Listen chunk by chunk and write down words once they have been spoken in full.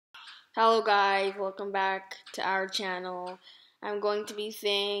Hello guys, welcome back to our channel. I'm going to be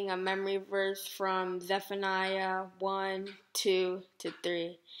saying a memory verse from Zephaniah 1, 2 to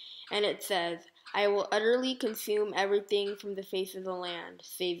 3. And it says, I will utterly consume everything from the face of the land,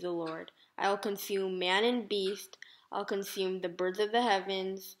 says the Lord. I will consume man and beast, I'll consume the birds of the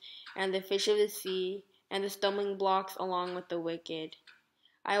heavens, and the fish of the sea, and the stumbling blocks along with the wicked.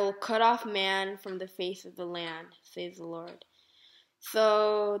 I will cut off man from the face of the land, says the Lord.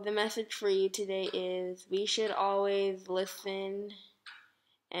 So the message for you today is we should always listen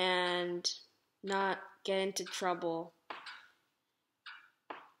and not get into trouble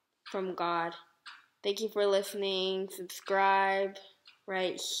from God. Thank you for listening. Subscribe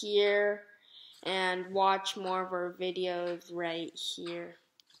right here and watch more of our videos right here.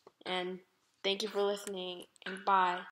 And thank you for listening and bye.